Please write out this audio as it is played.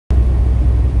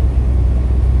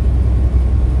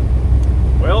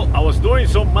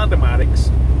some mathematics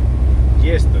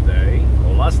yesterday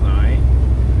or last night,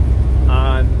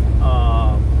 and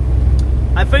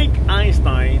I think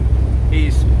Einstein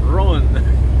is wrong.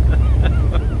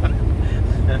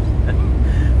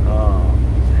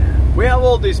 We have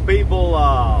all these people,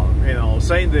 you know,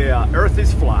 saying the Earth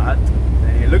is flat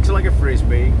and it looks like a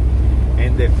frisbee,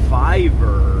 and the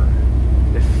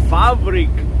fabric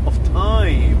of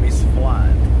time is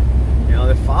flat. You know,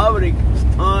 the fabric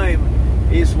of time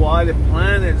is why the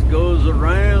planet goes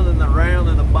around and around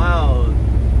and about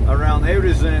around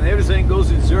everything. Everything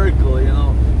goes in circle, you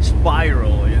know,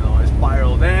 spiral, you know,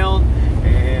 spiral down,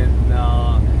 and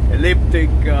elliptic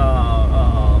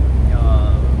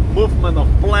movement of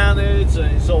planets,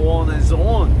 and so on and so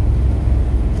on.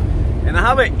 And I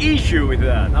have an issue with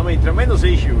that. I mean, tremendous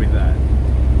issue with that.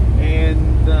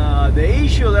 And the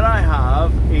issue that I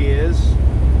have is,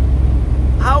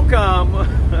 how come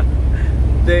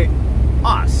the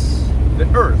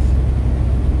Earth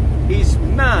is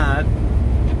not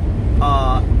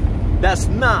does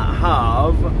not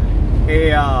have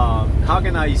a how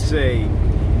can I say,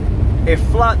 a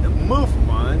flat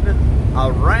movement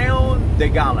around the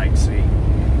galaxy?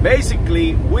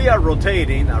 Basically, we are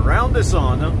rotating around the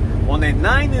sun on a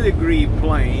 90-degree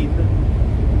plane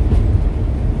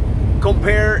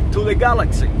compared to the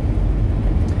galaxy.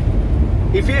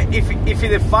 If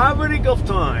the fabric of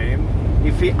time,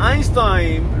 if the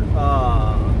Einstein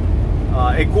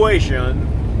equation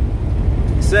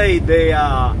say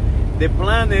the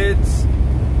planets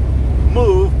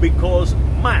move because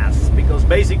mass, because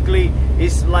basically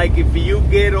it's like if you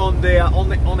get on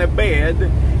a bed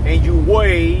and you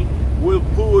weigh, will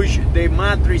push the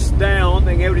mattress down,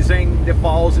 and everything that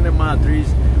falls in the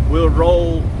mattress will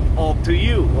roll up to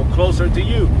you or closer to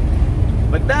you.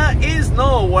 But that is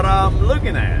not what I'm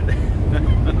looking at.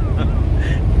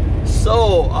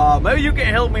 So maybe you can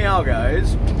help me out,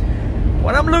 guys.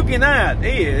 What I'm looking at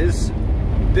is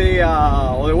the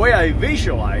way I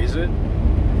visualize it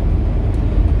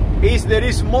is that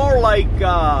it's more like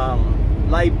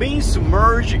being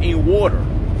submerged in water,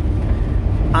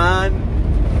 and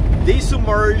this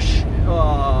submerged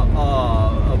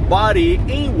body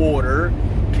in water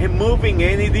can move in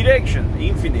any direction,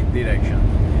 infinite direction.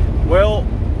 Well,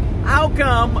 how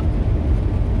come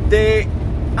the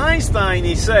Einstein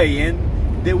is saying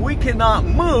that we cannot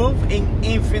move in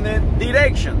infinite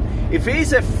direction? If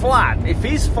it's flat,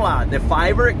 the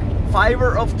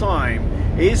fiber of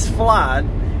time is flat,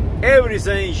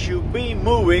 everything should be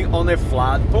moving on a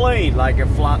flat plane, like a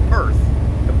flat Earth.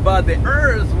 But the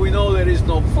Earth, we know that it's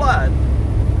not flat.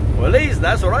 Well, at least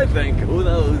that's what I think. Who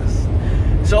knows?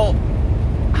 So,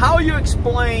 how you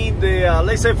explain the,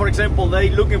 let's say for example, they're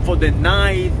looking for the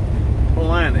ninth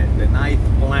planet, and the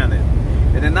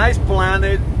ninth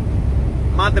planet,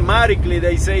 mathematically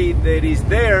they say that it's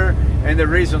there, and the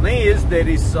reason is that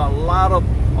it's a lot of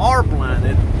our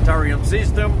planet, Tarium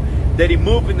system, that is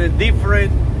moving in a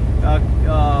different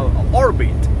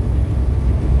orbit.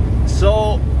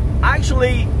 So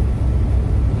actually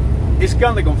it's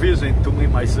kind of confusing to me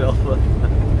myself.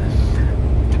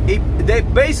 They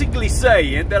basically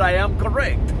saying that I am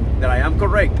correct.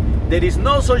 There is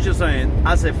no such a thing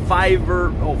as a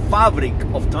fiber or fabric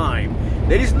of time.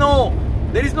 There is not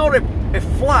a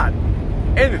flat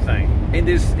anything in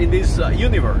this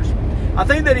universe. I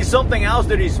think there is something else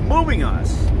that is moving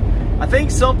us. I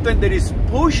think something that is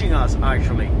pushing us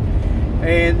actually.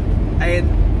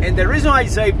 And the reason I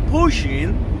say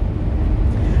pushing,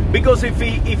 because if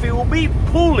it will be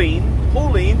pulling,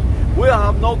 we'll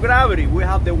have no gravity. We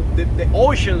have the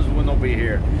oceans will not be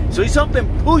here. So it's something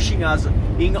pushing us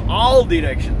in all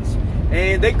directions,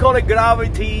 and they call it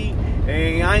gravity.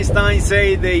 And Einstein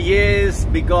say that yes,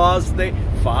 because the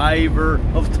fiber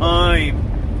of time.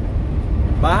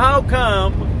 But how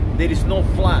come there is no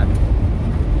flat?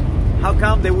 How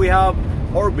come that we have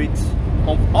orbits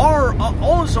of our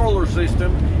own solar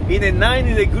system in a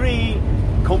 90-degree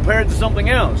compared to something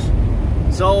else?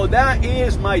 So that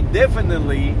is my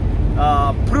definitely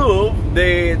proof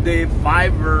the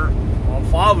fiber or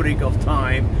fabric of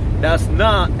time does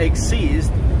not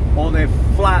exist on a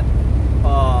flat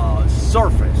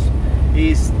surface.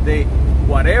 Is the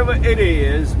whatever it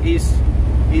is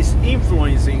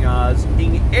influencing us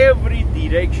in every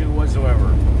direction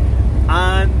whatsoever,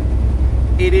 and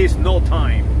it is no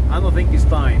time. I don't think it's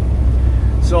time.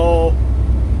 So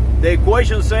the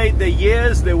equation says that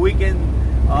yes, that we can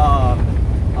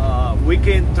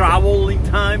travel in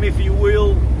time, if you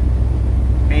will,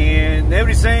 and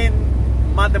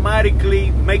everything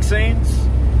mathematically makes sense.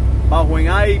 But when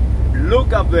I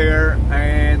look up there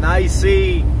and I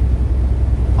see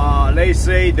let's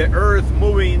say the Earth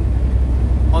moving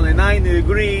on a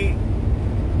 90-degree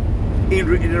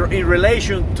in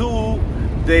relation to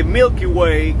the Milky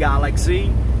Way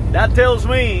galaxy. That tells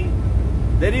me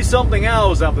there is something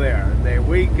else up there that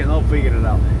we cannot figure it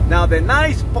out. Now, the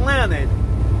nice planet,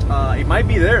 it might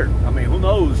be there. I mean, who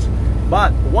knows?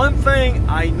 But one thing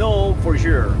I know for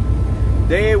sure,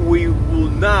 we will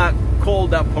not call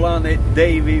that planet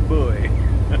David Bowie.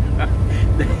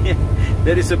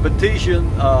 There is a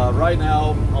petition right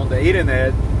now on the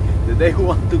internet that they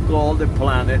want to call the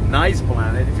planet, nice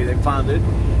planet, if they found it,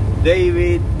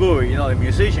 David Bowie, you know, the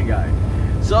musician guy.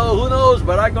 So who knows,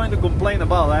 but I'm going to complain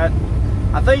about that.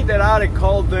 I think that I ought to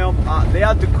call them, they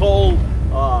ought to call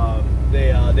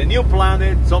the new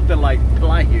planet something like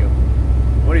Pelagio.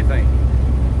 What do you think?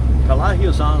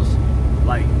 Pelagio sounds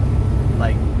like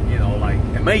you know, like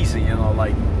amazing, you know,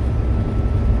 like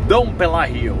Don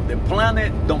Pelagio, the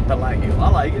planet Don Pelagio. I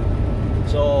like it.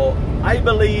 So I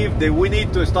believe that we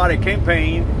need to start a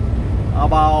campaign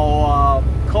about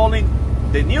calling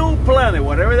the new planet,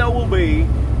 whatever that will be,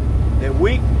 that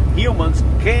we humans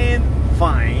can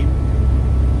find,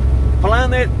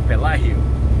 Planet Pelagio.